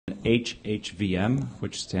HHVM,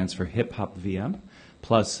 which stands for HipHop VM,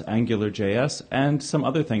 plus AngularJS, and some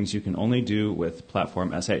other things you can only do with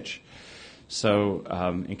Platform.sh.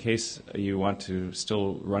 So in case you want to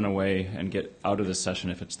still run away and get out of this session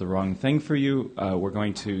if it's the wrong thing for you, we're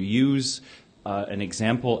going to use an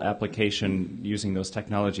example application using those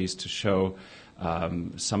technologies to show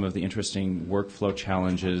some of the interesting workflow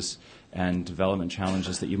challenges and development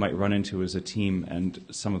challenges that you might run into as a team, and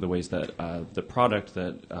some of the ways that the product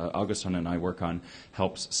that Augustin and I work on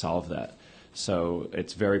helps solve that. So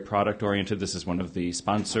it's very product-oriented. This is one of the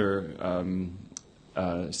sponsor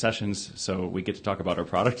sessions, so we get to talk about our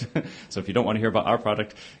product. So if you don't want to hear about our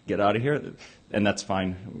product, get out of here, and that's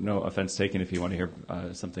fine. No offense taken if you want to hear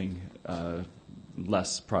something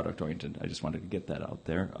less product-oriented. I just wanted to get that out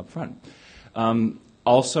there up front.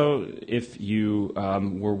 Also, if you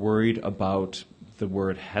were worried about the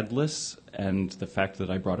word headless and the fact that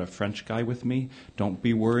I brought a French guy with me, don't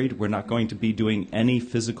be worried. We're not going to be doing any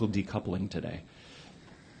physical decoupling today.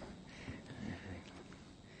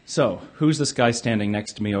 So, who's this guy standing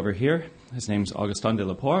next to me over here? His name's Augustin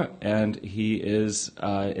Delaporte, and he is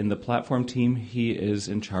in the platform team. He is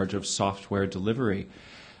in charge of software delivery.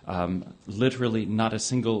 Literally not a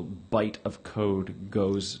single byte of code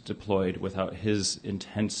goes deployed without his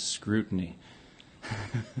intense scrutiny.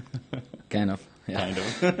 Kind of. Yeah. Kind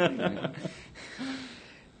of.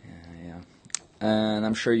 Yeah. And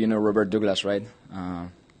I'm sure you know Robert Douglass, right?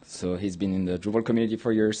 So he's been in the Drupal community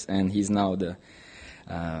for years, and he's now the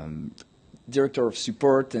director of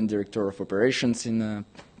support and director of operations in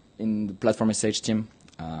the Platform.sh team.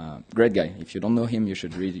 Great guy. If you don't know him, you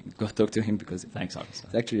should really go talk to him because Thanks, Augustin.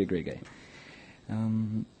 He's actually a great guy.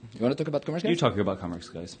 You want to talk about Commerce Guys? You talk about Commerce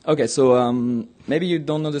Guys. Okay, so maybe you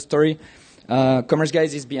don't know the story. Commerce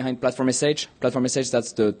Guys is behind Platform.sh. Platform.sh,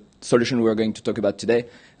 that's the solution we're going to talk about today.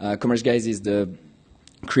 Commerce Guys is the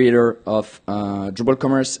creator of Drupal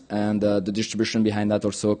Commerce and the distribution behind that,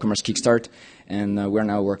 also Commerce Kickstart. And we're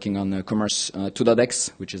now working on Commerce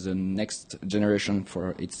 2.x, which is the next generation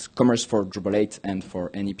for its Commerce for Drupal 8 and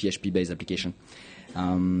for any PHP-based application.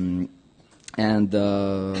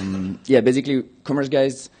 Basically, Commerce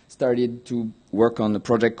Guys started to work on a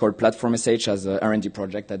project called Platform.sh as an R&D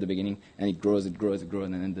project at the beginning, and it grows, and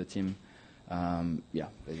then the team,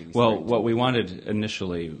 basically. Well, what we wanted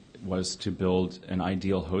initially was to build an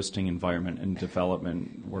ideal hosting environment and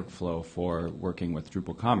development workflow for working with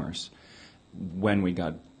Drupal Commerce. When we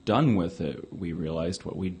got done with it, we realized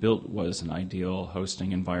what we'd built was an ideal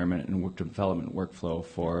hosting environment and development workflow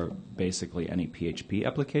for basically any PHP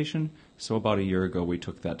application. So about a year ago, we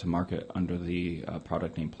took that to market under the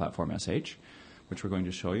product name Platform.sh, which we're going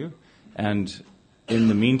to show you. And in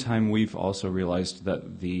the meantime, we've also realized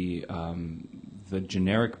that the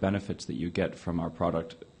generic benefits that you get from our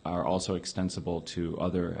product are also extensible to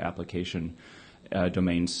other application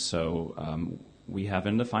domains. So we have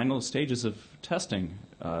in the final stages of testing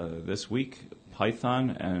this week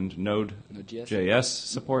Python and Node.js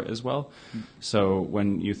support as well. So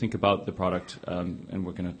when you think about the product, and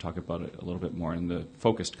we're going to talk about it a little bit more in the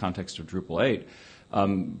focused context of Drupal 8,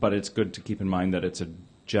 but it's good to keep in mind that it's a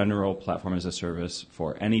general platform as a service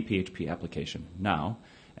for any PHP application now,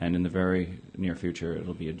 and in the very near future,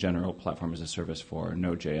 it'll be a general platform as a service for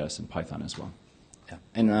Node.js and Python as well. Yeah.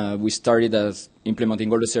 And we started as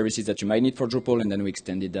implementing all the services that you might need for Drupal, and then we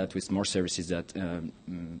extended that with more services that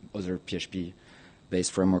other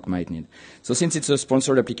PHP-based framework might need. So since it's a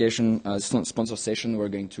sponsored application, sponsor session, we're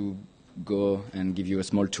going to go and give you a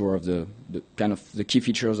small tour of the kind of the key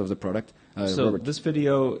features of the product. So Robert. This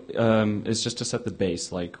video is just to set the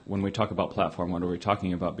base, like when we talk about platform, what are we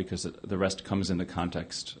talking about? Because the rest comes in the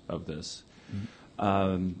context of this.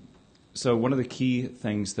 Mm-hmm. So one of the key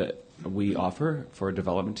things that we offer for a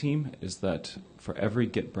development team is that for every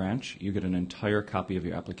Git branch, you get an entire copy of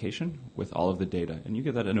your application with all of the data. And you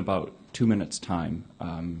get that in about 2 minutes' time.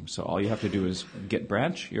 So all you have to do is Git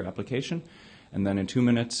branch your application, and then in 2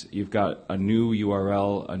 minutes, you've got a new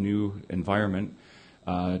URL, a new environment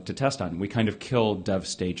to test on. We kind of kill dev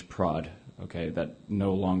stage prod, okay, that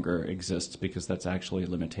no longer exists because that's actually a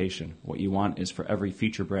limitation. What you want is for every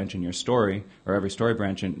feature branch in your story, or every story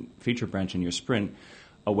branch and feature branch in your sprint,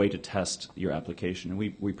 a way to test your application, and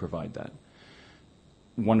we provide that.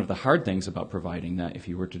 One of the hard things about providing that, if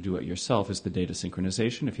you were to do it yourself, is the data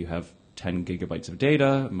synchronization. If you have 10 gigabytes of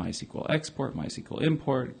data, MySQL export, MySQL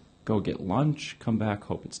import, go get lunch, come back,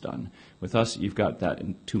 hope it's done. With us, you've got that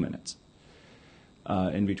in 2 minutes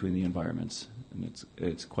in between the environments, and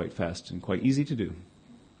it's quite fast and quite easy to do.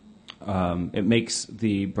 It makes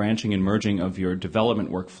the branching and merging of your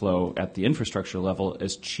development workflow at the infrastructure level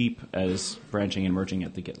as cheap as branching and merging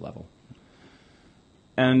at the Git level.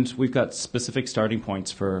 And we've got specific starting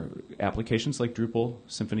points for applications like Drupal,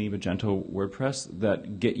 Symfony, Magento, WordPress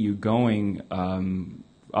that get you going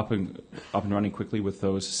up and running quickly with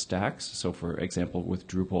those stacks. So, for example, with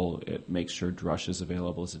Drupal, it makes sure Drush is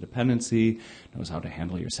available as a dependency, knows how to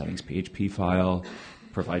handle your settings PHP file,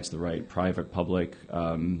 provides the right private, public,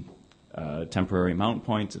 temporary mount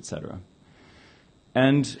points, etc.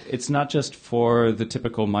 And it's not just for the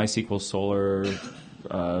typical MySQL,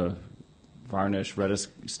 Solr, Varnish, Redis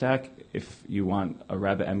stack. If you want a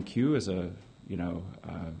RabbitMQ as a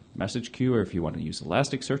message queue, or if you want to use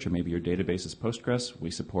Elasticsearch, or maybe your database is Postgres,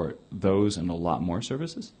 we support those and a lot more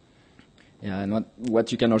services. Yeah, and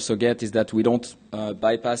what you can also get is that we don't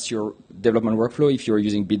bypass your development workflow if you're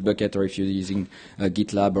using Bitbucket or if you're using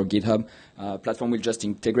GitLab or GitHub. Platform will just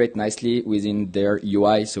integrate nicely within their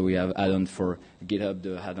UI. So we have add-on for GitHub,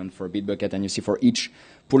 the add-on for Bitbucket, and you see for each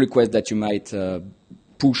pull request that you might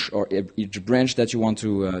push or each branch that you want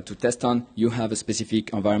to test on, you have a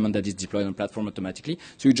specific environment that is deployed on Platform automatically.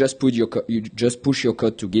 So you just put you just push your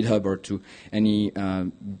code to GitHub or to any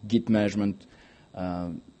Git management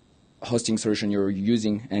hosting solution you're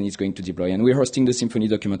using, and it's going to deploy. And we're hosting the Symfony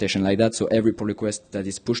documentation like that, so every pull request that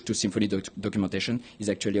is pushed to Symfony documentation is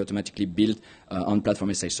actually automatically built on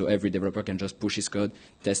Platform.sh. So every developer can just push his code,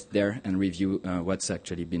 test there, and review what's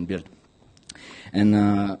actually been built.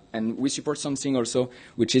 And we support something also,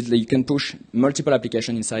 which is that you can push multiple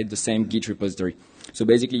applications inside the same Git repository. So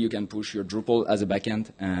basically, you can push your Drupal as a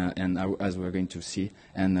backend, and as we're going to see,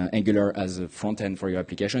 and Angular as a front end for your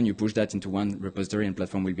application. You push that into one repository, and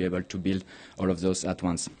Platform will be able to build all of those at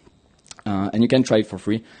once. And you can try it for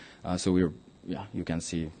free. So you can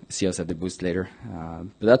see us at the booth later.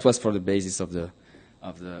 But that was for the basis of the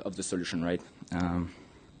solution, right?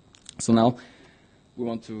 So now.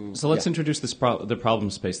 So let's introduce the problem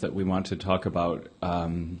space that we want to talk about.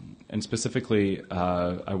 And specifically,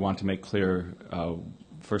 I want to make clear,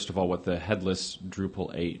 first of all, what the Headless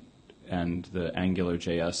Drupal 8 and the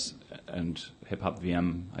AngularJS and HipHop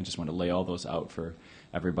VM, I just want to lay all those out for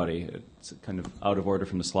everybody. It's kind of out of order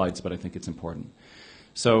from the slides, but I think it's important.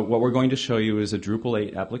 So what we're going to show you is a Drupal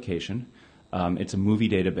 8 application. It's a movie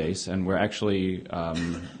database, and we're actually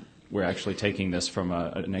taking this from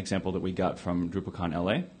an example that we got from DrupalCon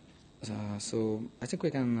LA. So I think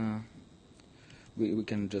we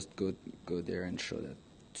can just go there and show that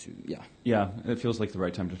too. Yeah. Yeah, it feels like the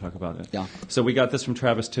right time to talk about it. Yeah. So we got this from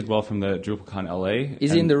Travis Tidwell from the DrupalCon LA.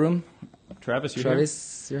 Is he in the room? Travis, you're here?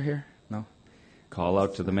 You're here? No. Call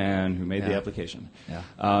out to the man who made the application. Yeah.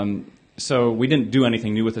 So we didn't do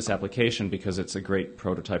anything new with this application because it's a great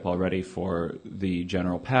prototype already for the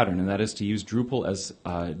general pattern, and that is to use Drupal as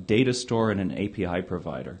a data store and an API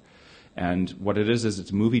provider. And what it is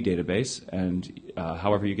it's a movie database, and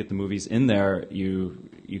however you get the movies in there, you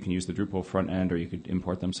can use the Drupal front end or you could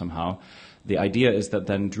import them somehow. The idea is that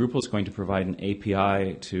then Drupal is going to provide an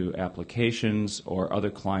API to applications or other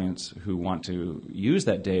clients who want to use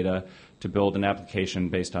that data to build an application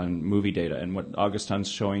based on movie data. And what Augustin's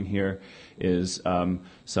showing here is some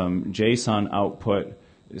JSON output.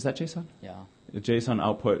 Is that JSON? Yeah. A JSON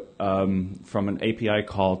output from an API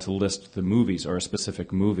call to list the movies or a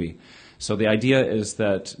specific movie. So the idea is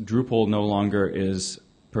that Drupal no longer is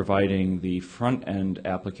providing the front-end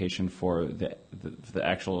application for the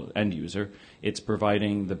actual end user. It's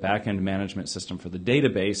providing the back-end management system for the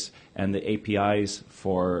database and the APIs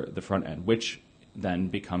for the front end, which then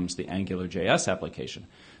becomes the AngularJS application.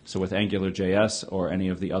 So with AngularJS or any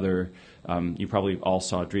of the other, you probably all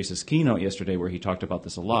saw Dries' keynote yesterday where he talked about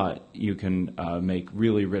this a lot. You can make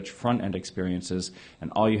really rich front-end experiences,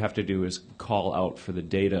 and all you have to do is call out for the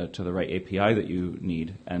data to the right API that you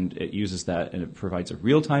need, and it uses that, and it provides a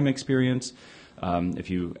real-time experience. If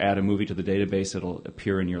you add a movie to the database, it'll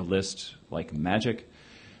appear in your list like magic.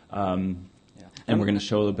 And we're going to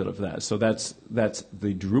show a little bit of that. So that's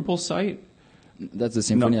the Drupal site. That's the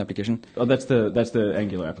Symfony application. Oh, that's the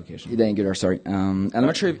Angular application. The Angular, sorry. I'm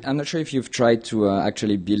not sure if you've tried to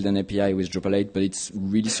actually build an API with Drupal 8, but it's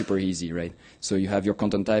really super easy, right? So you have your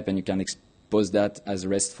content type, and you can expose that as a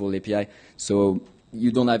RESTful API. So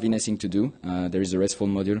you don't have anything to do. There is a RESTful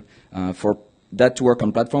module for that to work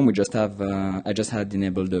on Platform. We just have I just had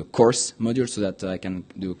enabled the course module so that I can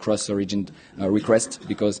do cross-origin request,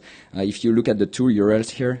 because if you look at the two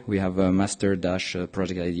URLs here, we have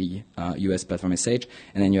master-project ID US Platform.sh,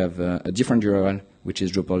 and then you have a different URL, which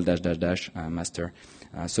is Drupal master.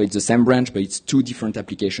 So it's the same branch, but it's two different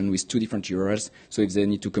applications with two different URLs. So if they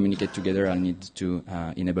need to communicate together, I'll need to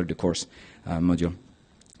enable the course module.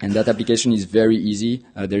 And that application is very easy.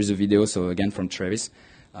 There's a video, so again, from Travis.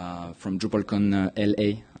 From DrupalCon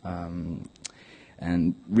LA,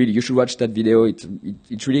 And really, you should watch that video. It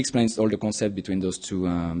really explains all the concept between those two,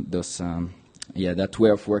 that way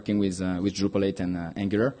of working with Drupal 8 and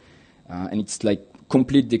Angular. And it's like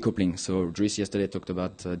complete decoupling. So Dries yesterday talked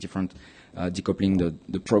about different decoupling,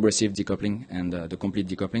 the progressive decoupling and the complete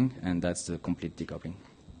decoupling, and that's the complete decoupling.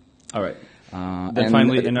 All right. Then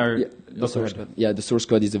finally, in our... the source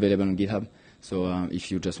code is available on GitHub. So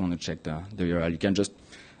if you just want to check the URL, you can just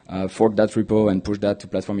fork that repo and push that to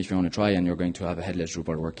Platform if you want to try, and you're going to have a headless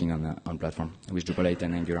Drupal working on Platform with Drupal 8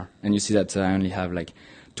 and Angular. And you see that I only have like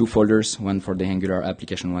 2 folders, one for the Angular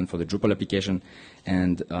application, one for the Drupal application,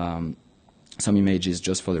 and some images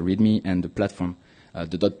just for the README, and the platform,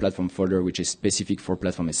 the .platform folder, which is specific for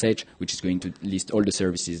Platform.sh, which is going to list all the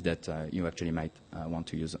services that you actually might want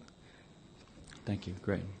to use. Thank you.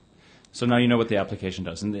 Great. So now you know what the application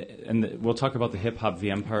does. And we'll talk about the HipHop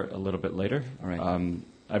VM part a little bit later. All right.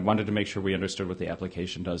 I wanted to make sure we understood what the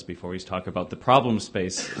application does before we talk about the problem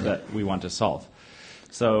space that we want to solve.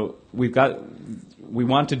 So we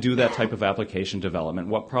want to do that type of application development.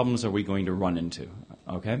 What problems are we going to run into?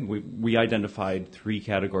 Okay, we identified 3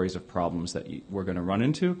 categories of problems that we're going to run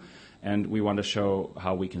into, and we want to show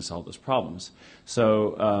how we can solve those problems.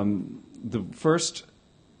 So the first,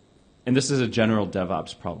 and this is a general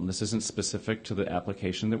DevOps problem. This isn't specific to the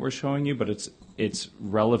application that we're showing you, but it's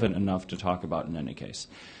relevant enough to talk about in any case.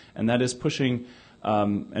 And that is pushing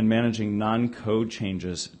and managing non-code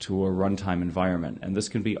changes to a runtime environment. And this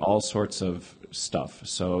can be all sorts of stuff.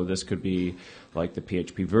 So this could be like the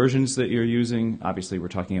PHP versions that you're using. Obviously, we're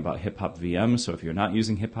talking about HipHop VM. So if you're not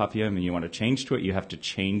using HipHop VM and you want to change to it, you have to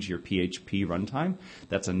change your PHP runtime.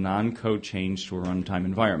 That's a non-code change to a runtime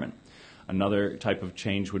environment. Another type of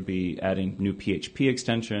change would be adding new PHP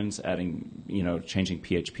extensions, changing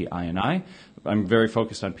PHP INI. I'm very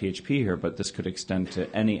focused on PHP here, but this could extend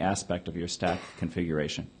to any aspect of your stack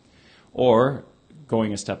configuration. Or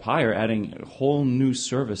going a step higher, adding whole new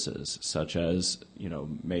services, such as,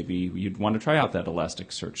 maybe you'd want to try out that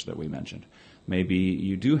Elasticsearch that we mentioned. Maybe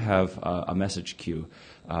you do have a message queue.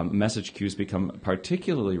 Message queues become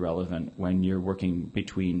particularly relevant when you're working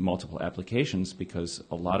between multiple applications, because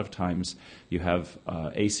a lot of times you have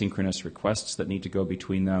asynchronous requests that need to go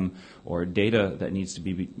between them, or data that needs to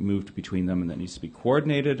be moved between them and that needs to be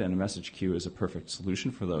coordinated, and a message queue is a perfect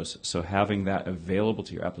solution for those. So having that available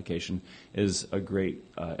to your application is a great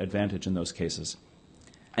advantage in those cases.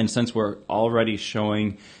 And since we're already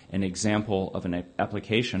showing an example of an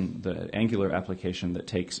application, the Angular application that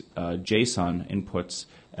takes JSON inputs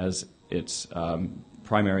as its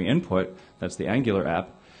primary input, that's the Angular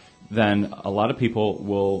app, then a lot of people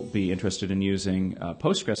will be interested in using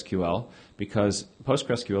PostgreSQL, because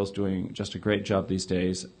PostgreSQL is doing just a great job these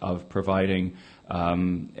days of providing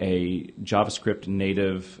a JavaScript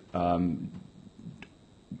native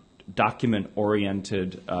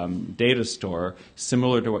document-oriented data store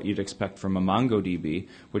similar to what you'd expect from a MongoDB,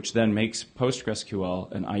 which then makes PostgreSQL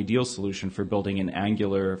an ideal solution for building an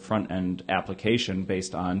Angular front-end application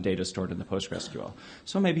based on data stored in the PostgreSQL.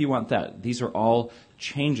 So maybe you want that. These are all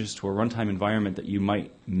changes to a runtime environment that you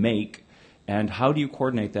might make, and how do you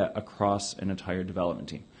coordinate that across an entire development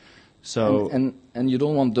team? So and you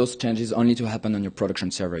don't want those changes only to happen on your production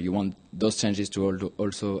server. You want those changes to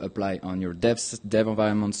also apply on your dev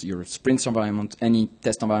environments, your sprints environment, any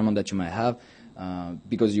test environment that you might have,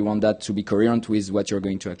 because you want that to be coherent with what you're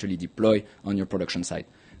going to actually deploy on your production side,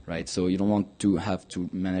 right? So you don't want to have to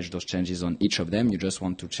manage those changes on each of them. You just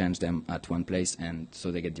want to change them at one place, and so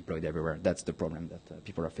they get deployed everywhere. That's the problem that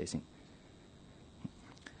people are facing.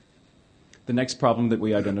 The next problem that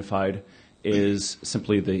we identified is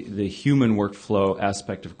simply the human workflow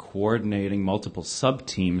aspect of coordinating multiple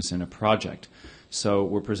sub-teams in a project. So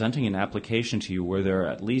we're presenting an application to you where there are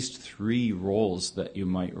at least 3 roles that you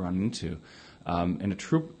might run into. In a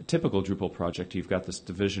typical Drupal project, you've got this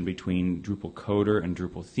division between Drupal coder and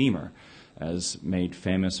Drupal themer, as made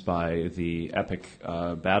famous by the epic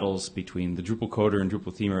battles between the Drupal coder and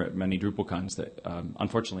Drupal themer at many DrupalCons. That,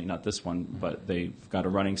 unfortunately, not this one, but they've got a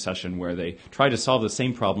running session where they try to solve the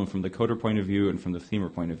same problem from the coder point of view and from the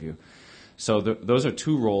themer point of view. So those are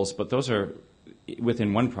 2 roles, but those are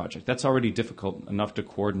within one project. That's already difficult enough to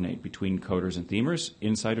coordinate between coders and themers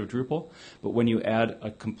inside of Drupal. But when you add a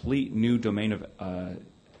complete new domain of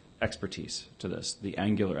expertise to this, the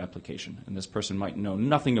Angular application, and this person might know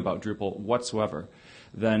nothing about Drupal whatsoever,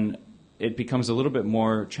 then it becomes a little bit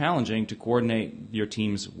more challenging to coordinate your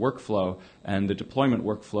team's workflow and the deployment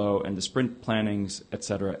workflow and the sprint plannings, et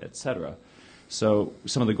cetera, et cetera. So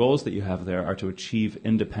some of the goals that you have there are to achieve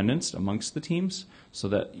independence amongst the teams so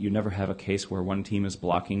that you never have a case where one team is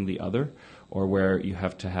blocking the other, or where you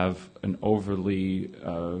have to have an overly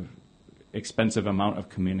expensive amount of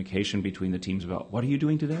communication between the teams about what are you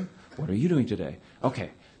doing today? What are you doing today?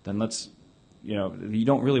 Okay, then let's, you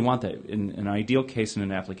don't really want that. In an ideal case in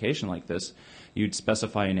an application like this, you'd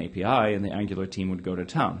specify an API and the Angular team would go to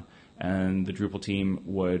town and the Drupal team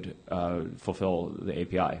would fulfill the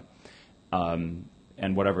API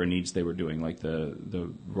and whatever needs they were doing, like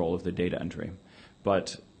the role of the data entry.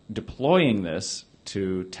 But deploying this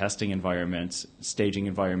to testing environments, staging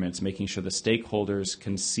environments, making sure the stakeholders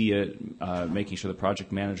can see it, making sure the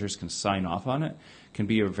project managers can sign off on it, can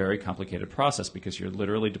be a very complicated process because you're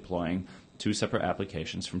literally deploying two separate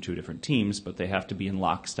applications from two different teams, but they have to be in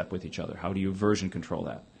lockstep with each other. How do you version control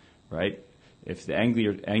that, right? If the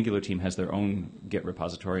Angular team has their own Git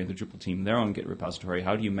repository and the Drupal team their own Git repository,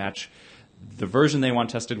 how do you match the version they want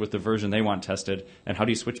tested with the version they want tested, and how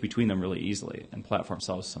do you switch between them really easily? And Platform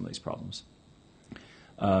solves some of these problems.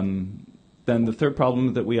 Then the third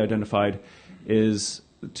problem that we identified is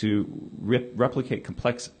to replicate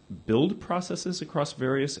complex build processes across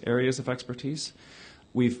various areas of expertise.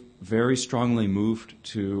 We've very strongly moved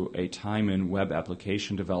to a time in web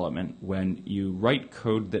application development when you write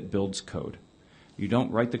code that builds code. You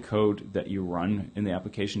don't write the code that you run in the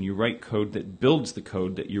application. You write code that builds the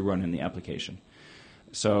code that you run in the application.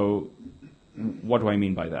 So what do I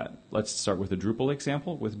mean by that? Let's start with a Drupal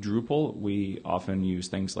example. With Drupal, we often use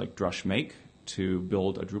things like drush-make to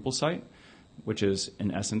build a Drupal site, which is,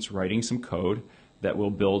 in essence, writing some code that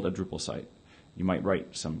will build a Drupal site. You might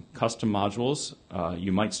write some custom modules.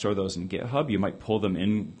 You might store those in GitHub. You might pull them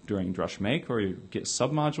in during drush-make, or you get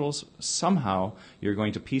submodules. Somehow, you're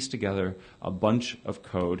going to piece together a bunch of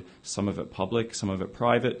code, some of it public, some of it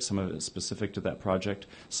private, some of it specific to that project,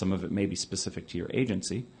 some of it may be specific to your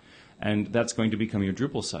agency, and that's going to become your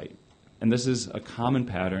Drupal site. And this is a common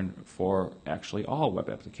pattern for actually all web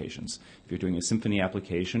applications. If you're doing a Symfony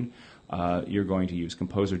application, you're going to use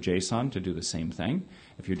Composer.json to do the same thing.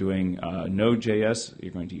 If you're doing Node.js,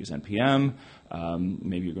 you're going to use NPM.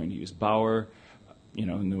 Maybe you're going to use Bower.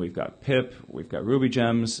 And then we've got pip, we've got Ruby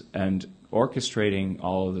gems, and orchestrating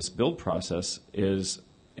all of this build process is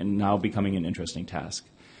now becoming an interesting task.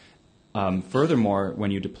 Furthermore,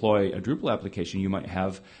 when you deploy a Drupal application, you might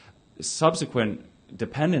have subsequent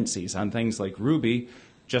dependencies on things like Ruby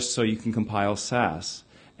just so you can compile Sass.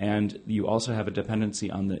 And you also have a dependency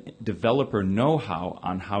on the developer know-how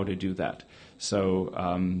on how to do that. So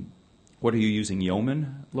what are you using,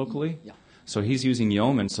 Yeoman locally? Yeah. So he's using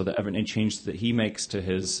Yeoman so that every change that he makes to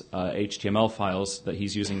his HTML files that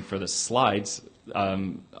he's using for the slides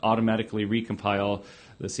automatically recompile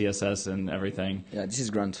the CSS and everything. Yeah, this is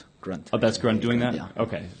Grunt. Oh, that's Grunt doing that? Yeah.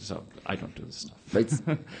 Okay, so I don't do this stuff. But it's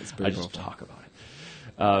I just talk about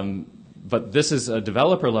it. But this is a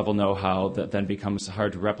developer-level know-how that then becomes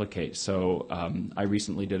hard to replicate. So I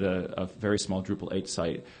recently did a very small Drupal 8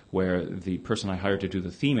 site where the person I hired to do the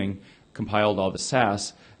theming compiled all the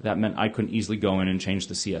Sass. That meant I couldn't easily go in and change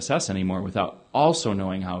the CSS anymore without also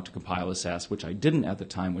knowing how to compile the Sass, which I didn't at the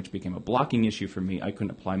time, which became a blocking issue for me. I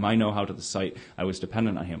couldn't apply my know-how to the site. I was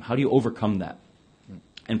dependent on him. How do you overcome that?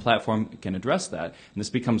 And Platform can address that. And this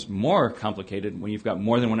becomes more complicated when you've got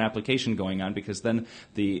more than one application going on, because then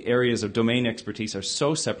the areas of domain expertise are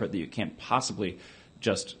so separate that you can't possibly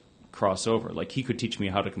just cross over. Like, he could teach me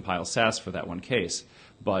how to compile Sass for that one case,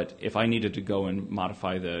 but if I needed to go and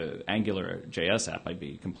modify the AngularJS app, I'd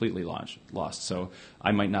be completely lost. So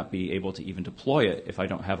I might not be able to even deploy it if I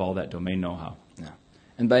don't have all that domain know-how. Yeah.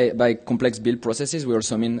 And by complex build processes, we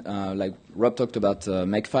also mean, like Rob talked about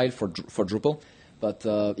Makefile for Drupal. But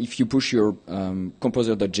if you push your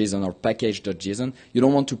composer.json or package.json, you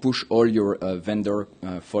don't want to push all your vendor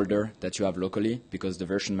folder that you have locally, because the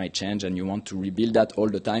version might change, and you want to rebuild that all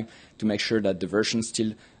the time to make sure that the versions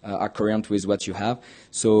still are current with what you have.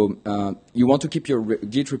 So you want to keep your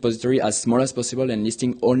Git repository as small as possible and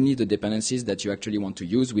listing only the dependencies that you actually want to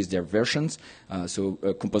use with their versions. So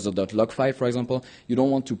composer.log file, for example, you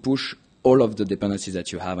don't want to push all of the dependencies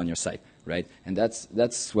that you have on your site, right? And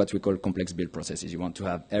that's what we call complex build processes. You want to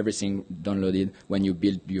have everything downloaded when you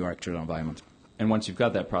build your actual environment. And once you've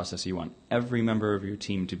got that process, you want every member of your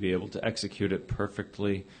team to be able to execute it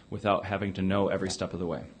perfectly without having to know every step of the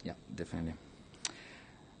way. Yeah, definitely.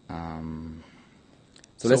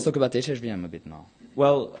 So let's talk about HHVM a bit now.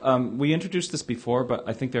 Well, we introduced this before, but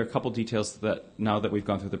I think there are a couple details that, now that we've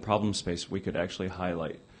gone through the problem space, we could actually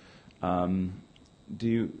highlight.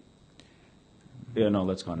 Yeah, no,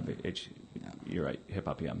 let's go on to you're right,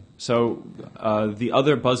 HipHop VM. So the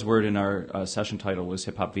other buzzword in our session title was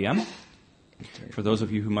HipHop VM. For those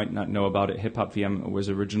of you who might not know about it, HipHop VM was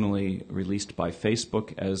originally released by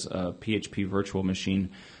Facebook as a PHP virtual machine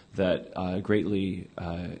that greatly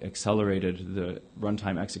accelerated the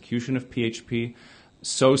runtime execution of PHP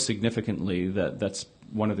so significantly that that's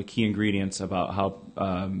one of the key ingredients about how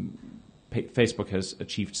Facebook has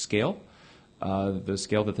achieved scale, the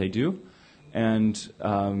scale that they do. And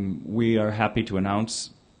we are happy to announce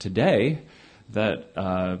today that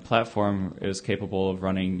Platform is capable of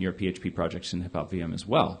running your PHP projects in HipHop VM as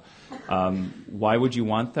well. Why would you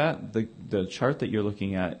want that? The chart that you're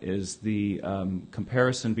looking at is the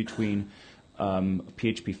comparison between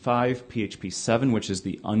PHP 5, PHP 7, which is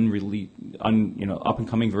the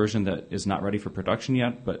up-and-coming version that is not ready for production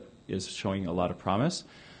yet, but is showing a lot of promise.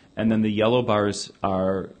 And then the yellow bars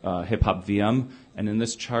are HipHop VM, and in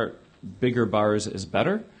this chart, bigger bars is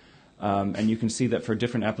better. And you can see that for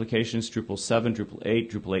different applications, Drupal 7, Drupal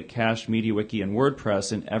 8, Drupal 8 Cache, MediaWiki, and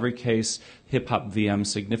WordPress, in every case, HipHop VM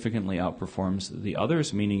significantly outperforms the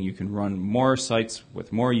others, meaning you can run more sites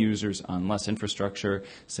with more users on less infrastructure,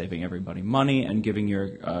 saving everybody money, and giving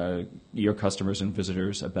your customers and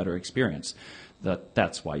visitors a better experience.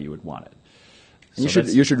 That's why you would want it. So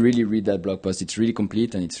you should really read that blog post. It's really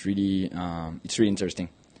complete, and it's really interesting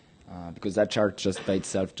because that chart just by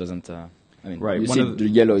itself doesn't. Right. You see the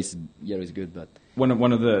yellow is good, but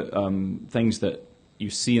one of the things that you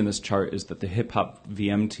see in this chart is that the HipHop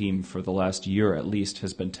VM team for the last year at least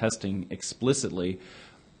has been testing explicitly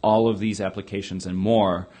all of these applications and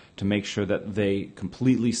more to make sure that they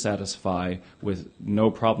completely satisfy with no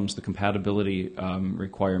problems the compatibility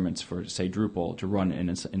requirements for, say, Drupal to run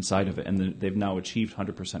inside of it. And they've now achieved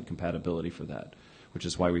 100% compatibility for that, which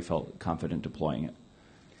is why we felt confident deploying it.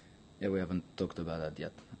 Yeah, we haven't talked about that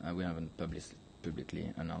yet. We haven't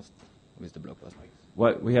publicly announced with the blog post.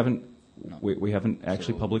 What? We haven't? No. We haven't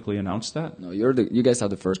actually publicly announced that? No, you guys are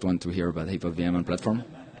the first one to hear about HipHop VM on Platform.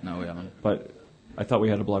 No, we haven't. But I thought we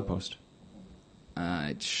had a blog post.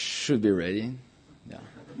 It should be ready. Yeah.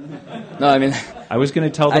 No, I mean... I was going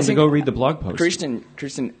to tell them to go read the blog post. Christian,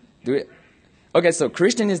 do it. Okay, so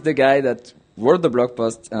Christian is the guy that wrote the blog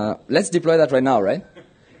post. Let's deploy that right now, right?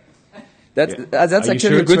 That's actually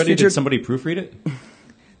sure a good feature. Did somebody proofread it?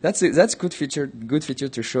 That's good feature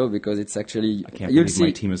to show because it's actually. I can't believe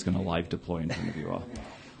my team is going to live deploy in front of you all.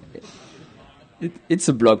 It's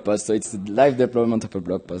a blog post, so it's a live deployment of a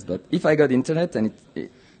blog post. But if I got internet and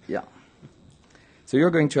yeah. So you're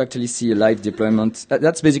going to actually see a live deployment.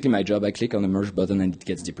 That's basically my job. I click on the merge button and it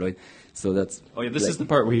gets deployed. So that's. Oh yeah, this is the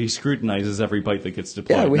part where he scrutinizes every byte that gets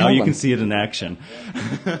deployed. Yeah, now you can see it in action.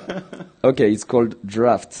 Okay, it's called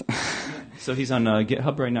draft. So he's on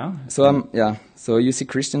GitHub right now? So So you see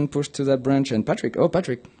Christian pushed to that branch and Patrick. Oh,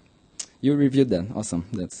 Patrick, you reviewed that. Awesome.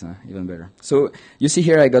 That's even better. So you see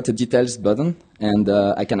here I got a details button, and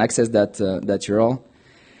I can access that URL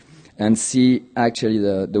and see actually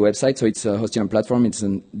the website. So it's hosted on Platform. It's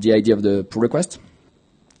the ID of the pull request.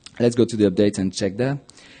 Let's go to the updates and check that.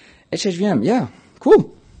 HHVM, yeah,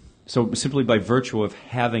 cool. So simply by virtue of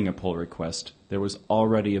having a pull request, there was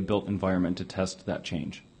already a built environment to test that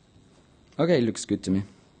change. Okay, it looks good to me.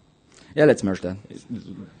 Yeah, let's merge that.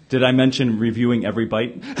 Did I mention reviewing every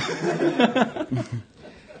byte?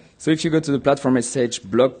 So if you go to the Platform.sh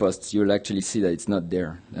blog posts, you'll actually see that it's not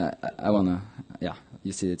there.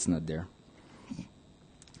 You see it's not there.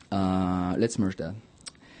 Let's merge that.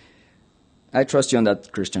 I trust you on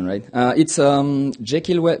that, Christian, right? It's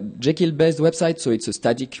Jekyll-based website, so it's a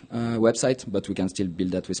static website, but we can still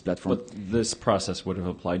build that with Platform. But this process would have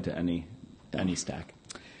applied to any stack.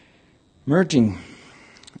 Merging.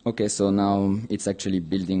 Okay, so now it's actually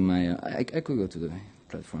building my... I could go to the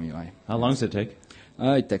Platform UI. How long does it take?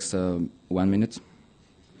 It takes 1 minute.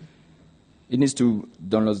 It needs to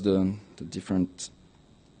download the different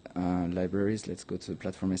libraries. Let's go to the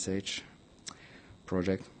Platform.sh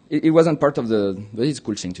project. It wasn't part of but it's a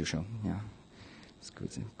cool thing to show. Yeah, it's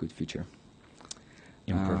good feature.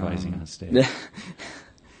 Improvising on stage. Yeah.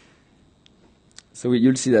 So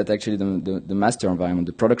you'll see that actually the master environment,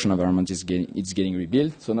 the production environment is getting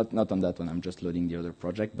rebuilt. So not on that one. I'm just loading the other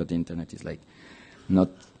project, but the internet is like not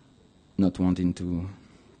wanting to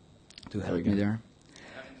help me there.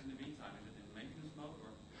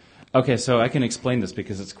 Okay, so I can explain this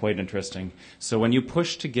because it's quite interesting. So when you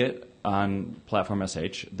push to Git on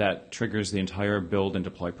Platform.sh, that triggers the entire build and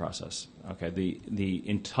deploy process. Okay, the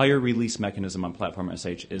entire release mechanism on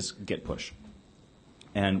Platform.sh is Git push.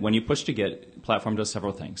 And when you push to Git, Platform does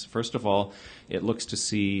several things. First of all, it looks to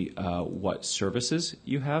see what services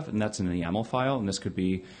you have, and that's in the YAML file. And this could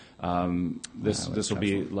be this will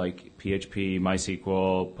be like PHP,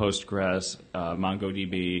 MySQL, Postgres,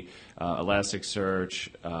 MongoDB, Elasticsearch,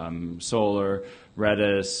 Solr,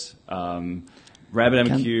 Redis,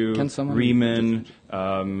 RabbitMQ, can someone Riemann,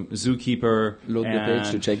 Zookeeper, load the and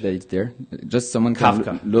page to check that it's there? Just someone can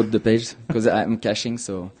Kafka. load the page because I'm caching,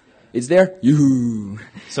 so it's there. Yoo-hoo!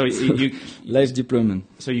 So you Live deployment.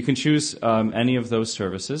 So you can choose any of those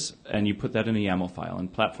services, and you put that in a YAML file,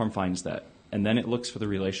 and Platform finds that. And then it looks for the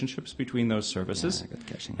relationships between those services,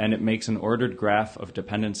 and it makes an ordered graph of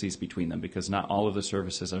dependencies between them, because not all of the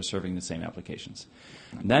services are serving the same applications.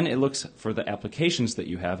 And then it looks for the applications that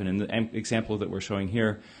you have, and in the example that we're showing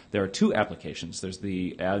here, there are two applications. There's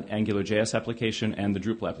the AngularJS application and the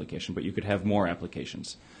Drupal application, but you could have more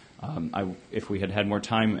applications. If we had had more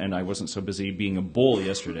time and I wasn't so busy being a bull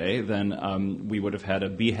yesterday, then we would have had a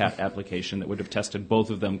BHAT application that would have tested both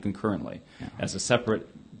of them concurrently as a separate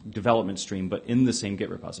development stream, but in the same Git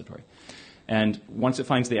repository. And once it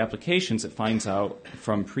finds the applications, it finds out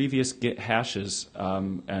from previous Git hashes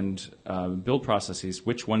and build processes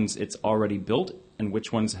which ones it's already built and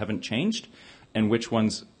which ones haven't changed and which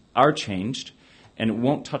ones are changed, and it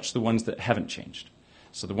won't touch the ones that haven't changed.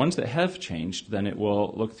 So the ones that have changed, then it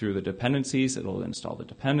will look through the dependencies, it will install the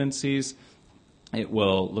dependencies, it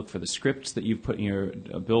will look for the scripts that you've put in your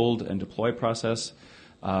build and deploy process,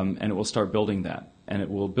 and it will start building that. And it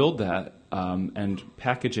will build that and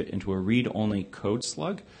package it into a read-only code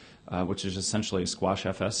slug, which is essentially a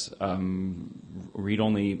squash.fs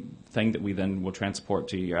read-only thing that we then will transport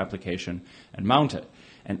to your application and mount it.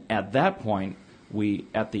 And at that point, we,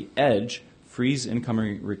 at the edge, freeze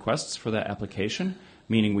incoming requests for that application,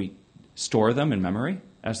 meaning we store them in memory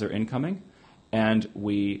as they're incoming, and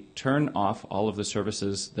we turn off all of the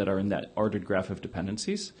services that are in that ordered graph of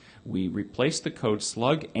dependencies. We replace the code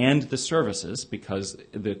slug and the services, because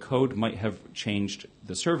the code might have changed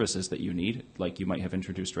the services that you need, like you might have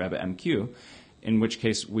introduced RabbitMQ, in which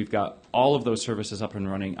case we've got all of those services up and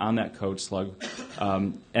running on that code slug.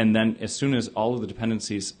 And then as soon as all of the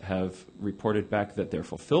dependencies have reported back that they're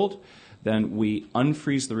fulfilled, then we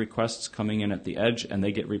unfreeze the requests coming in at the edge, and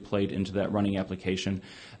they get replayed into that running application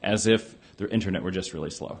as if their internet were just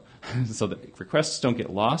really slow. So the requests don't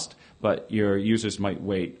get lost, but your users might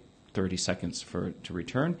wait 30 seconds for it to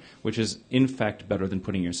return, which is in fact better than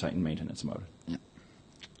putting your site in maintenance mode. Yeah.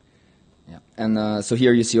 Yeah. And so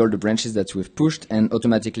here you see all the branches that we've pushed, and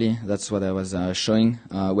automatically, that's what I was showing.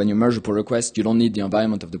 When you merge a pull request, you don't need the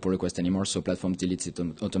environment of the pull request anymore, so Platform deletes it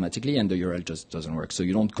automatically, and the URL just doesn't work. So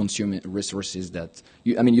you don't consume resources that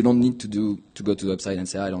you don't need to go to the website and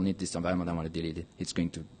say, I don't need this environment, I want to delete it. It's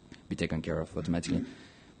going to be taken care of automatically.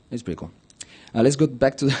 It's pretty cool. Let's go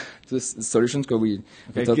back to the solutions. We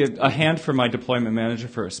give a hand for my deployment manager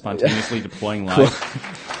for spontaneously deploying live.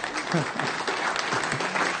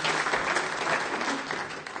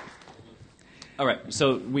 All right,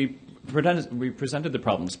 so we presented the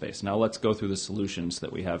problem space. Now let's go through the solutions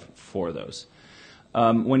that we have for those.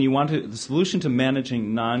 When you want the solution to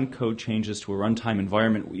managing non-code changes to a runtime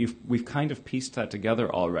environment, we've kind of pieced that together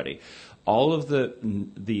already. All of the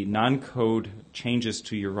non-code changes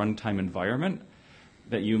to your runtime environment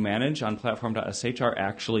that you manage on Platform.sh are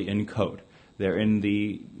actually in code. They're in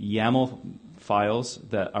the YAML files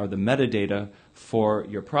that are the metadata for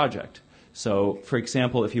your project. So, for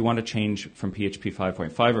example, if you want to change from PHP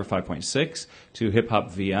 5.5 or 5.6 to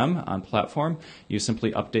HipHop VM on Platform, you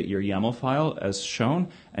simply update your YAML file as shown,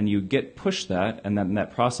 and you git push that, and then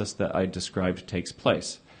that process that I described takes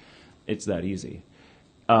place. It's that easy.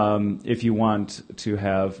 If you want to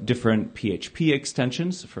have different PHP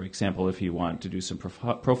extensions, for example, if you want to do some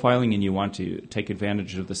profiling and you want to take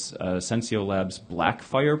advantage of this Sensio Labs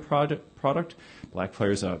Blackfire product,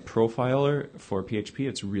 Blackfire is a profiler for PHP.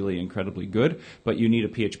 It's really incredibly good, but you need a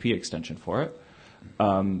PHP extension for it.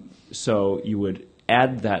 So you would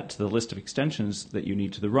add that to the list of extensions that you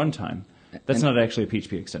need to the runtime. That's not actually a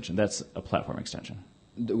PHP extension. That's a platform extension.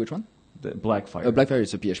 Which one? The Blackfire. Blackfire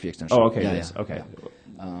is a PHP extension. Oh, okay. Yes. Okay.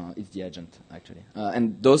 It's the agent, actually.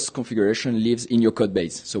 And those configuration lives in your code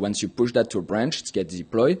base. So once you push that to a branch, it gets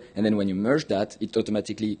deployed. And then when you merge that, it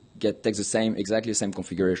automatically takes exactly the same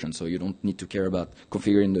configuration. So you don't need to care about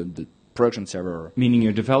configuring the production server. Meaning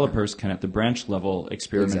your developers can, at the branch level,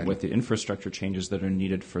 experiment with the infrastructure changes that are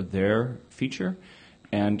needed for their feature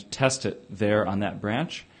and test it there on that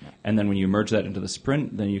branch. And then when you merge that into the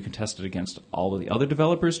sprint, then you can test it against all of the other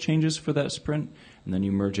developers' changes for that sprint. And then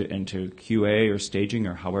you merge it into QA or staging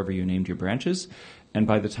or however you named your branches. And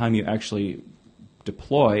by the time you actually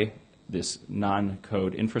deploy this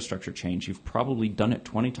non-code infrastructure change, you've probably done it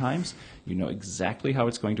 20 times. You know exactly how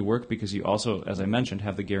it's going to work because you also, as I mentioned,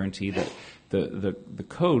 have the guarantee that the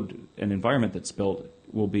code and environment that's built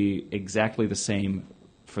will be exactly the same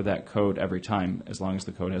for that code every time as long as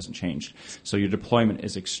the code hasn't changed. So your deployment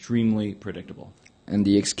is extremely predictable. And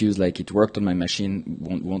the excuse like it worked on my machine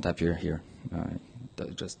won't appear here.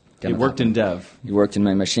 It worked in dev. It worked in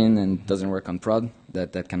my machine and doesn't work on prod.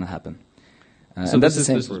 That cannot happen. So this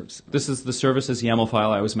is the services YAML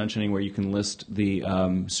file I was mentioning, where you can list the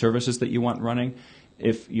services that you want running.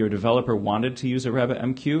 If your developer wanted to use a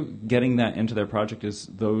RabbitMQ, getting that into their project is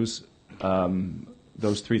those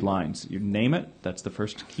 3 lines. You name it, that's the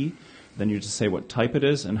first key. Then you just say what type it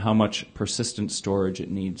is and how much persistent storage it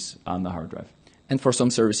needs on the hard drive. And for some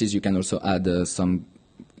services, you can also add some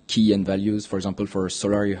key and values. For example, for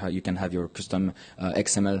Solar, you can have your custom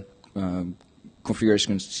XML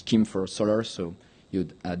configuration scheme for Solar, so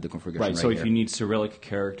you'd add the configuration right so here. If you need Cyrillic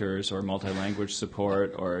characters or multi-language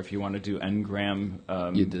support, or if you want to do n-gram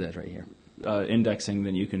you do that right here. Indexing,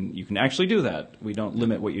 then you can actually do that. We don't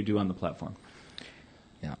limit what you do on the platform.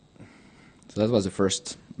 Yeah. So that was the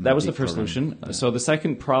first. That was the first solution. Yeah. So the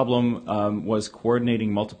second problem was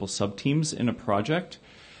coordinating multiple subteams in a project.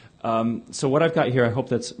 So what I've got here, I hope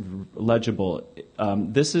that's legible.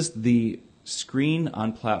 This is the screen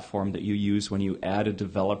on Platform that you use when you add a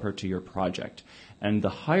developer to your project. And the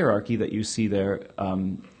hierarchy that you see there,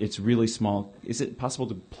 it's really small. Is it possible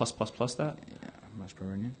to plus that? Yeah, much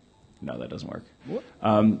better. No, that doesn't work. What?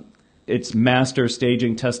 It's master,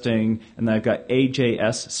 staging, testing, and then I've got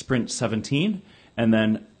AJS Sprint 17, and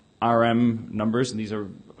then RM numbers, and these are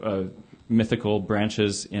mythical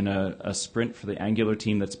branches in a sprint for the Angular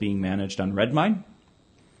team that's being managed on Redmine.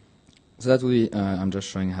 So that will be, I'm just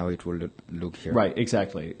showing how it will look here. Right,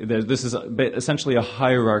 exactly. This is essentially a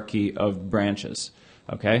hierarchy of branches,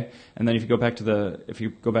 okay? And then if you go back to the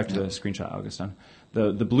screenshot, Augustin,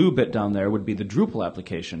 the blue bit down there would be the Drupal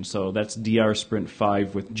application. So that's DR Sprint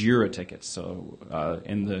 5 with Jira tickets. So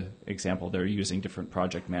in the example, they're using different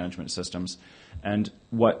project management systems. And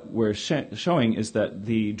what we're showing is that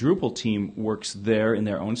the Drupal team works there in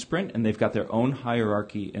their own sprint, and they've got their own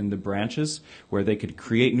hierarchy in the branches where they could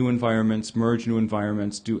create new environments, merge new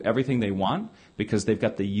environments, do everything they want because they've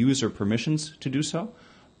got the user permissions to do so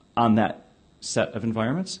on that set of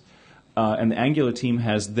environments. And the Angular team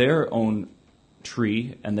has their own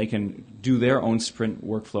tree, and they can do their own sprint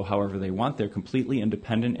workflow however they want. They're completely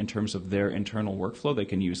independent in terms of their internal workflow. They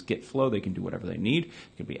can use Git flow. They can do whatever they need.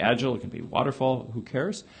 It can be agile. It can be waterfall. Who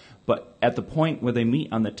cares? But at the point where they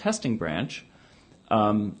meet on the testing branch,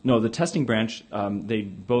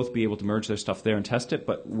 they'd both be able to merge their stuff there and test it.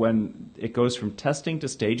 But when it goes from testing to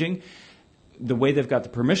staging, the way they've got the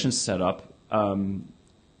permissions set up,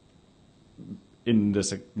 in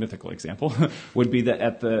this mythical example, would be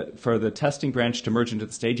that for the testing branch to merge into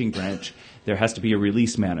the staging branch, there has to be a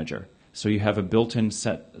release manager. So you have a built-in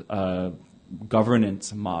set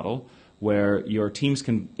governance model where your teams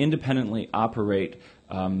can independently operate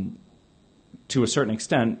to a certain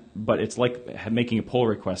extent, but it's like making a pull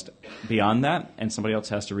request beyond that, and somebody else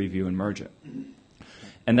has to review and merge it.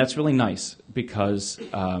 And that's really nice because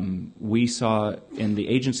we saw in the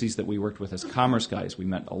agencies that we worked with as commerce guys, we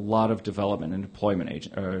met a lot of development and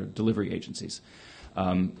deployment delivery agencies.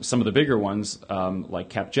 Some of the bigger ones, like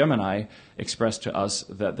Capgemini, expressed to us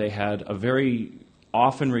that they had a very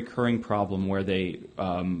often recurring problem where they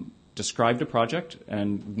described a project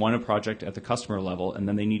and won a project at the customer level, and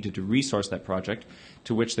then they needed to resource that project,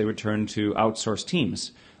 to which they would turn to outsourced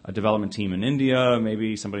teams. A development team in India,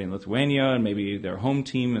 maybe somebody in Lithuania, and maybe their home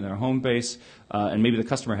team in their home base, and maybe the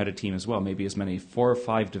customer had a team as well, maybe as many 4 or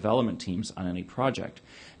 5 development teams on any project.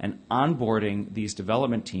 And onboarding these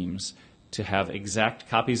development teams to have exact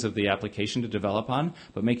copies of the application to develop on,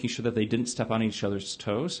 but making sure that they didn't step on each other's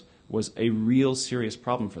toes, was a real serious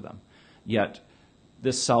problem for them. Yet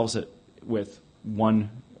this solves it with one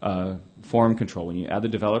form control. When you add the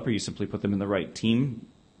developer, you simply put them in the right team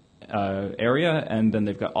area, and then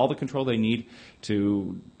they've got all the control they need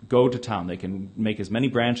to go to town. They can make as many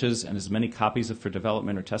branches and as many copies for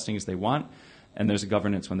development or testing as they want, and there's a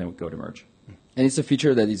governance when they go to merge. And it's a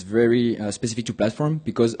feature that is very specific to Platform,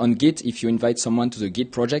 because on Git, if you invite someone to the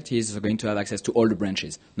Git project, he's going to have access to all the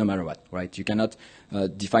branches, no matter what, right? You cannot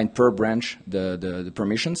define per branch the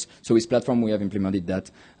permissions. So with Platform, we have implemented that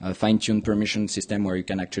fine-tuned permission system where you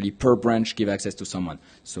can actually, per branch, give access to someone.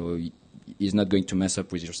 So he's not going to mess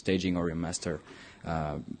up with your staging or your master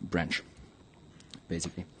branch,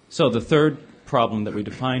 basically. So the third problem that we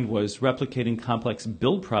defined was replicating complex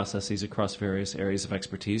build processes across various areas of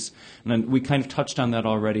expertise. And then we kind of touched on that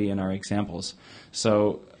already in our examples.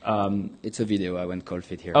 So it's a video. I won't call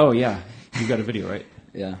fit here. Oh, yeah. You got a video, right?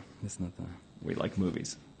 Yeah. It's not. We like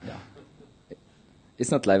movies. Yeah.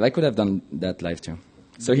 It's not live. I could have done that live, too.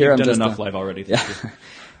 So here You've done enough live already. Yeah.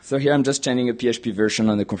 So here I'm just changing a PHP version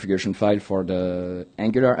on the configuration file for the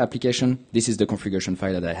Angular application. This is the configuration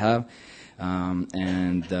file that I have.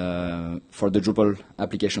 And for the Drupal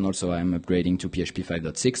application also, I'm upgrading to PHP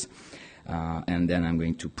 5.6. And then I'm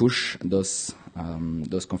going to push those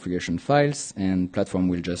configuration files, and Platform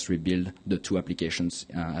will just rebuild the two applications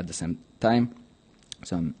at the same time.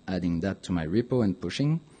 So I'm adding that to my repo and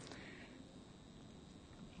pushing.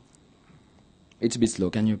 It's a bit slow.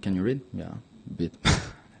 Can you read? Yeah, a bit.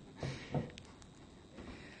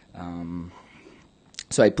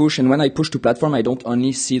 So I push, and when I push to Platform, I don't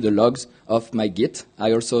only see the logs of my Git.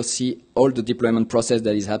 I also see all the deployment process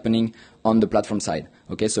that is happening on the Platform side.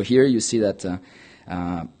 Okay, so here you see that,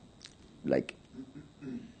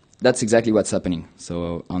 that's exactly what's happening.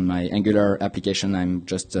 So on my Angular application, I'm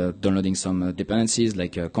just downloading some dependencies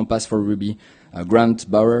like Compass for Ruby,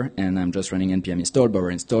 Grunt, Bower, and I'm just running npm install,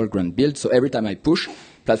 Bower install, Grunt build. So every time I push,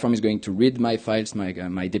 Platform is going to read my files,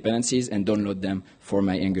 my dependencies, and download them for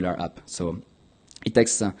my Angular app. So it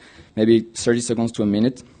takes maybe 30 seconds to a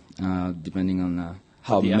minute, depending on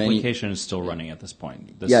how the many. The application is still running at this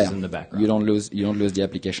point. This is in the background. You don't lose the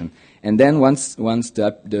application. And then once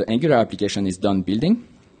the Angular application is done building,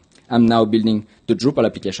 I'm now building the Drupal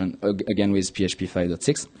application again with PHP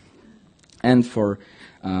 5.6. And for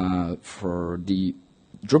the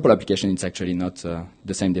Drupal application, it's actually not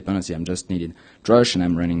the same dependency. I'm just needed Drush, and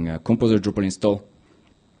I'm running Composer Drupal install.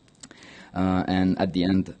 And at the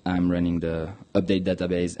end, I'm running the update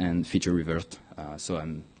database and feature revert. So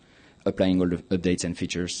I'm applying all the updates and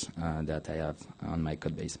features that I have on my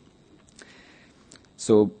code base.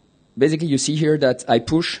 So basically, you see here that I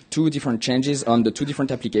push two different changes on the two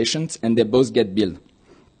different applications, and they both get built.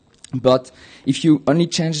 But if you only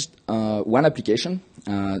change one application,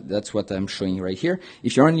 that's what I'm showing right here.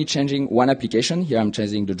 If you're only changing one application, here I'm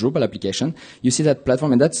changing the Drupal application, you see that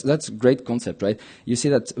Platform, and that's a great concept, right? You see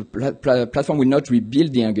that Platform will not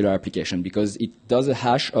rebuild the Angular application because it does a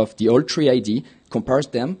hash of the old tree ID, compares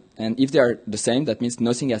them, and if they are the same, that means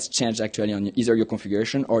nothing has changed actually on either your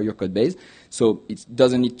configuration or your code base. So it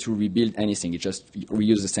doesn't need to rebuild anything. It just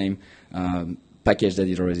reuse the same package that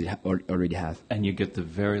it already has. And you get the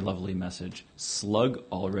very lovely message, slug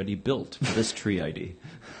already built for this tree ID.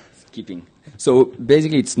 Skipping. So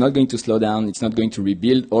basically, it's not going to slow down. It's not going to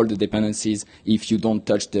rebuild all the dependencies if you don't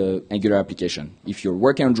touch the Angular application. If you're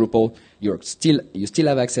working on Drupal, you still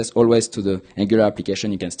have access always to the Angular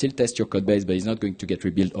application. You can still test your code base, but it's not going to get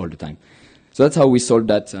rebuilt all the time. So that's how we solve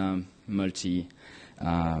that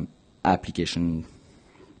multi-application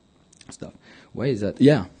stuff. Why is that?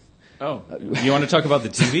 Yeah. Oh, you want to talk about the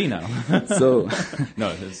TV now? So, no,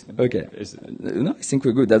 it is. Okay. No, I think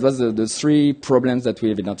we're good. That was the three problems that we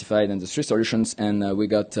have identified and the three solutions. And we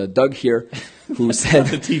got Doug here, who said,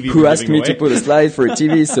 who asked me to put a slide for a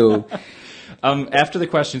TV. So, after the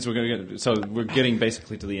questions, we're getting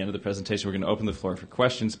basically to the end of the presentation. We're going to open the floor for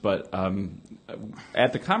questions. But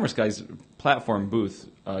at the Commerce Guys platform booth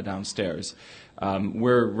downstairs,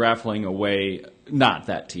 we're raffling away not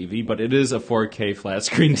that TV, but it is a 4K flat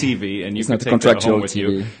screen TV, and you can take that home with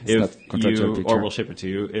you or we'll ship it to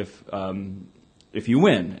you if you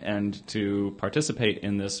win. And to participate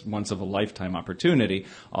in this once of a lifetime opportunity,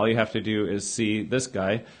 all you have to do is see this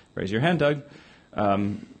guy. Raise your hand, Doug.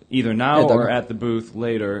 Either now or at the booth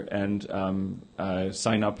later, and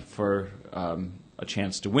sign up for a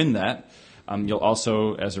chance to win that. You'll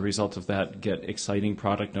also, as a result of that, get exciting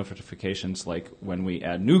product notifications like when we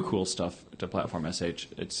add new cool stuff to Platform.sh.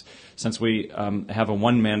 Since we have a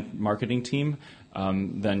one-man marketing team,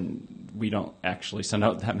 then we don't actually send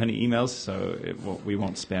out that many emails, so we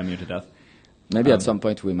won't spam you to death. Maybe at some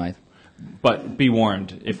point we might. But be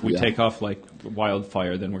warned, if we take off like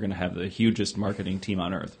wildfire, then we're going to have the hugest marketing team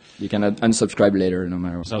on earth. You can unsubscribe later, no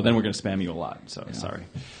matter what. So then we're going to spam you a lot, so sorry.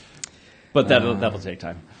 But that'll take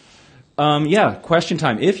time. Question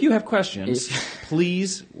time. If you have questions,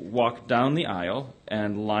 please walk down the aisle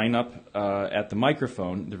and line up at the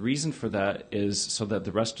microphone. The reason for that is so that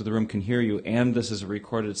the rest of the room can hear you, and this is a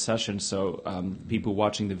recorded session, so people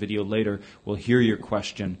watching the video later will hear your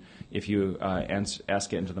question if you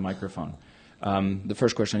ask it into the microphone. The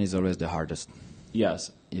first question is always the hardest.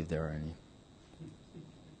 Yes. If there are any.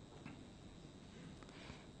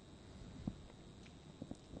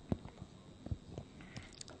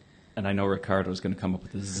 And I know Ricardo's going to come up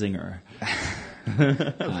with a zinger.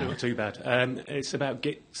 Hopefully not too bad. It's about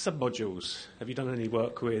Git submodules. Have you done any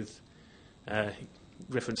work with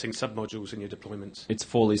referencing submodules in your deployments? It's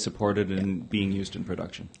fully supported and being used in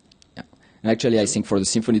production. Yeah. And actually, I think for the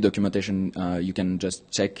Symfony documentation, you can just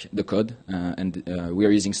check the code. And we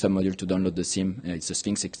are using submodule to download the sim. It's a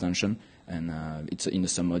Sphinx extension, and it's in the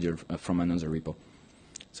submodule from another repo.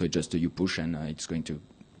 So it's just you push, and it's going to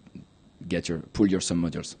pull your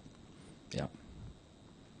submodules. Yeah.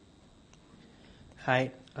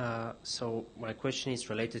 Hi. So my question is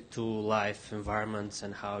related to live environments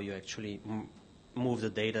and how you actually move the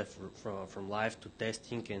data from live to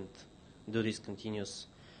testing and do this continuous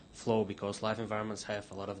flow, because live environments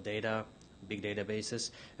have a lot of data, big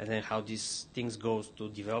databases, and then how these things goes to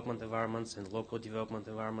development environments and local development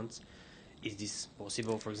environments. Is this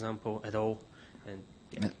possible, for example, at all? And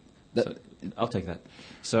yeah. So I'll take that.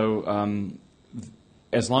 So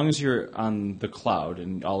as long as you're on the cloud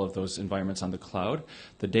and all of those environments on the cloud,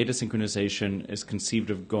 the data synchronization is conceived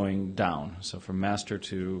of going down, so from master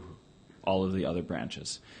to all of the other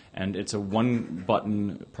branches. And it's a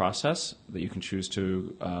one-button process that you can choose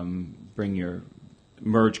to bring your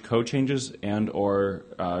merge code changes and or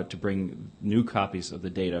to bring new copies of the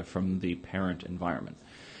data from the parent environment.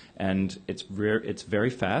 And it's very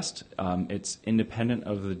fast. It's independent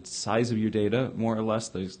of the size of your data, more or less.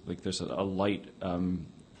 There's a light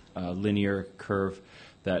linear curve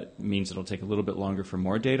that means it'll take a little bit longer for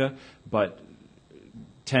more data, but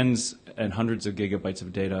tens and hundreds of gigabytes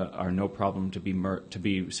of data are no problem to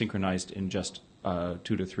be synchronized in just 2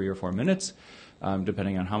 to 3 or 4 minutes,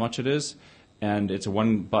 depending on how much it is. And it's a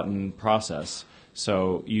one-button process.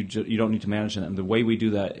 So you don't need to manage it. And the way we do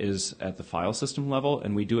that is at the file system level,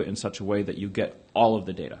 and we do it in such a way that you get all of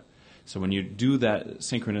the data. So when you do that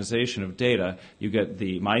synchronization of data, you get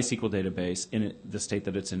the MySQL database in the state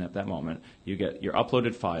that it's in at that moment. You get your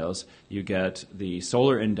uploaded files. You get the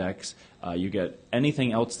Solr index. You get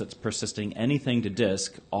anything else that's persisting, anything to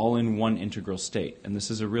disk, all in one integral state. And this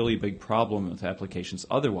is a really big problem with applications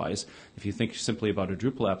otherwise. If you think simply about a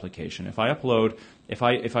Drupal application, if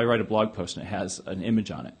I write a blog post and it has an image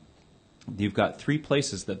on it, you've got 3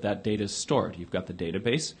 places that data is stored. You've got the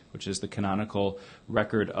database, which is the canonical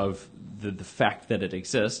record of the fact that it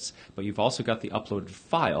exists, but you've also got the uploaded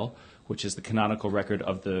file, which is the canonical record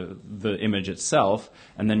of the image itself,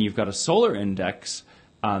 and then you've got a Solr index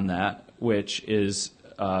on that, which is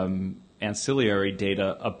ancillary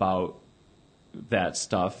data about that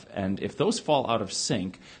stuff. And if those fall out of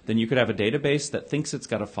sync, then you could have a database that thinks it's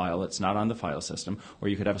got a file that's not on the file system, or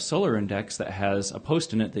you could have a Solr index that has a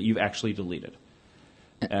post in it that you've actually deleted.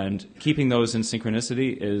 And keeping those in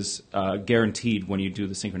synchronicity is guaranteed when you do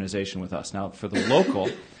the synchronization with us. Now, for the local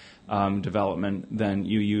development, then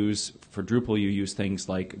for Drupal, you use things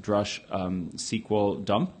like Drush SQL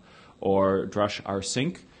dump or Drush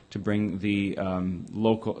rsync to bring the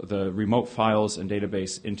remote files and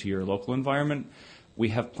database into your local environment. We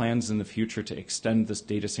have plans in the future to extend this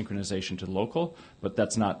data synchronization to local, but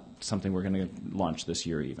that's not something we're going to launch this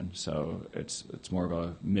year even. So it's more of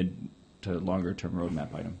a mid to longer term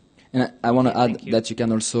roadmap item. And I want to add that you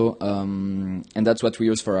can also, and that's what we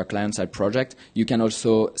use for our client-side project, you can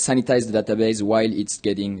also sanitize the database while it's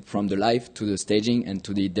getting from the live to the staging and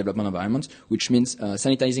to the development environment, which means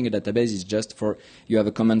sanitizing a database is just for, you have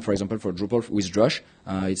a command, for example, for Drupal with Drush.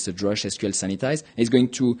 It's a Drush SQL sanitize. It's going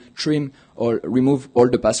to trim or remove all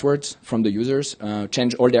the passwords from the users,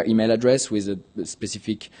 change all their email address with a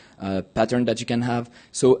specific pattern that you can have.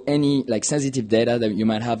 So any sensitive data that you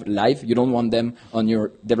might have live, you don't want them on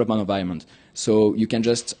your development environment. So you can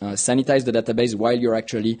just sanitize the database while you're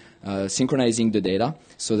actually synchronizing the data,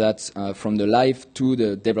 so that from the live to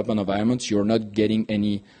the development environment, you're not getting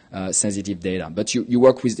any sensitive data. But you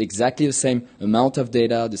work with exactly the same amount of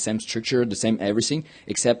data, the same structure, the same everything,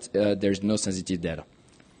 except there's no sensitive data.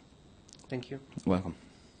 Thank you. Welcome.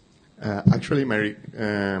 Actually,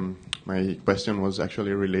 my question was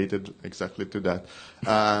actually related exactly to that.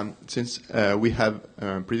 Since we have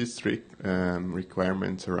pretty strict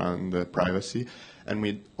requirements around privacy, and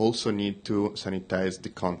we also need to sanitize the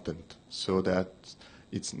content so that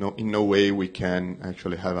it's in no way we can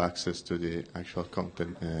actually have access to the actual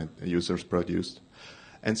content users produced.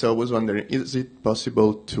 And so I was wondering, is it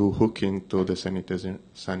possible to hook into the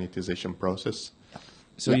sanitization process?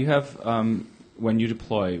 So you have, when you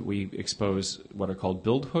deploy, we expose what are called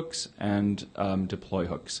build hooks and deploy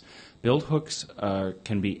hooks. Build hooks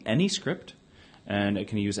can be any script, and it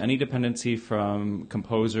can use any dependency from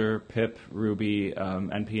Composer, pip, Ruby,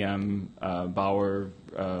 NPM, Bower,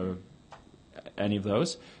 any of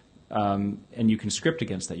those. And you can script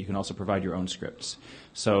against that. You can also provide your own scripts.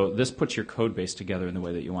 So this puts your code base together in the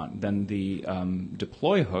way that you want. Then the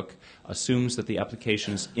deploy hook assumes that the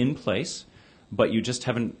application is in place, but you just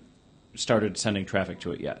haven't started sending traffic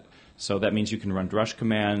to it yet. So that means you can run Drush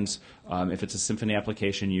commands. If it's a Symfony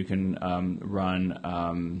application, you can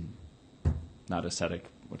run not ascetic.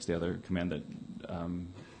 What's the other command that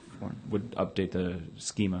would update the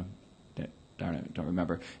schema? darn it, don't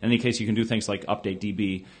remember. In any case, you can do things like update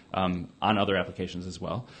DB on other applications as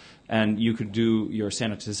well. And you could do your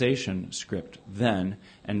sanitization script then,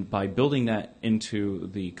 and by building that into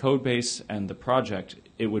the code base and the project,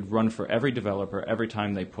 it would run for every developer every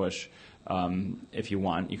time they push. If you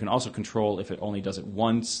want. You can also control if it only does it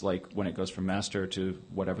once, like when it goes from master to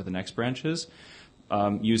whatever the next branch is,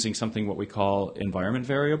 using something what we call environment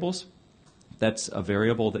variables. That's a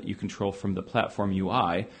variable that you control from the platform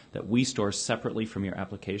UI that we store separately from your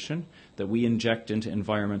application, that we inject into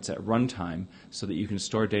environments at runtime so that you can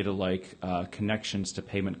store data like connections to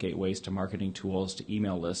payment gateways, to marketing tools, to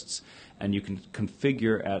email lists, and you can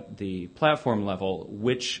configure at the platform level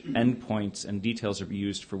which endpoints and details are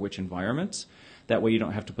used for which environments. That way you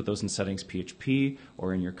don't have to put those in settings PHP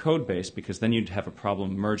or in your code base, because then you'd have a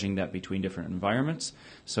problem merging that between different environments.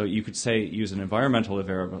 So you could say use an environmental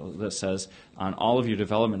variable that says on all of your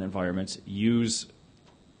development environments use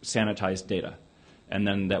sanitized data, and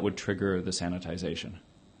then that would trigger the sanitization.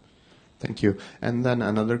 Thank you. And then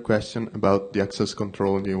another question about the access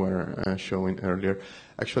control you were showing earlier.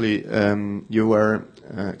 Actually, you were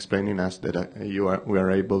explaining us that we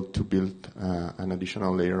are able to build an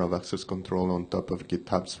additional layer of access control on top of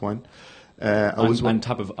GitHub's one. On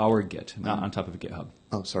top of our Git, not on top of GitHub.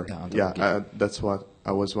 Oh, sorry. Yeah, that's what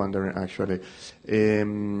I was wondering, actually.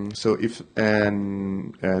 So if a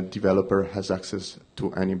developer has access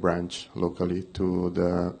to any branch locally to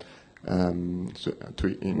the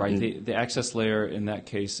the access layer in that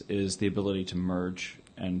case is the ability to merge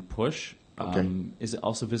and push. Okay. Is it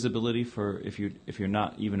also visibility for if you're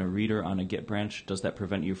not even a reader on a Git branch? Does that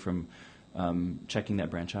prevent you from checking that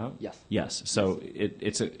branch out? Yes. Yes. So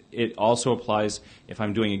it also applies if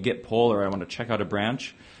I'm doing a Git pull or I want to check out a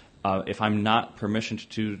branch. If I'm not permissioned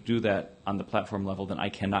to do that on the platform level, then I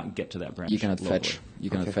cannot get to that branch. You cannot locally. fetch. You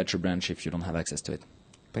cannot fetch a branch if you don't have access to it.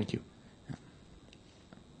 Thank you.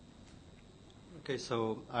 Okay,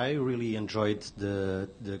 so I really enjoyed the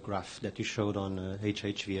graph that you showed on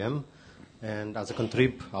HHVM, and as a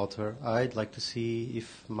contrib author, I'd like to see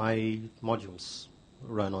if my modules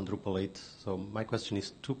run on Drupal 8. So my question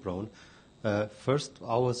is two-pronged. First,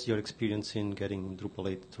 how was your experience in getting Drupal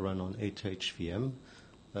 8 to run on HHVM?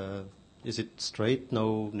 Is it straight?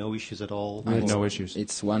 No issues at all? I had no issues.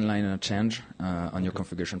 It's one line change on your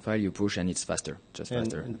configuration file. You push and it's faster,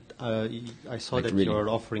 faster. And I saw Like that really. you're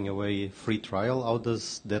offering away free trial. How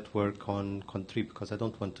does that work on Contrib? Because I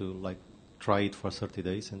don't want to try it for 30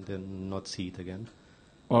 days and then not see it again.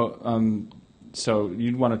 Well, so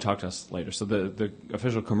you'd want to talk to us later. So the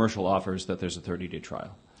official commercial offers that there's a 30-day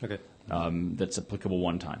trial. Okay. That's applicable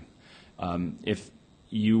one time. If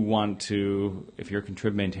you're a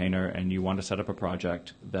contrib maintainer and you want to set up a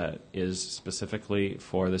project that is specifically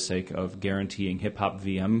for the sake of guaranteeing HipHop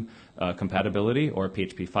VM compatibility or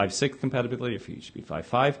PHP 5.6 compatibility or PHP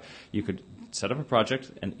 5.5, you could set up a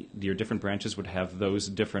project and your different branches would have those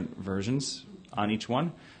different versions on each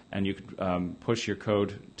one, and you could push your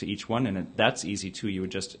code to each one, and that's easy too. You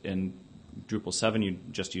would just, in Drupal 7, you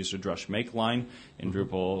just use a drush make line. In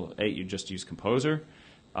Drupal 8, you just use Composer.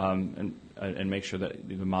 And make sure that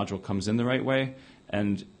the module comes in the right way.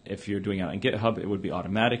 And if you're doing it on GitHub, it would be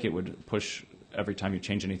automatic. It would push every time you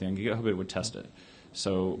change anything on GitHub, it would test it.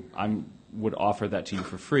 So I would offer that to you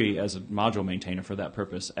for free as a module maintainer for that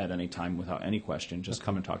purpose at any time without any question. Just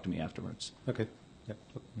come and talk to me afterwards. Okay. Yeah.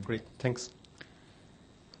 Great. Thanks.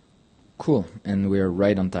 Cool. And we're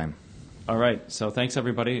right on time. All right. So thanks,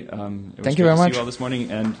 everybody. It was Thank you very great to much. see you all this morning.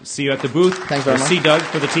 And see you at the booth. Thanks very much. See Doug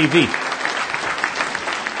for the TV.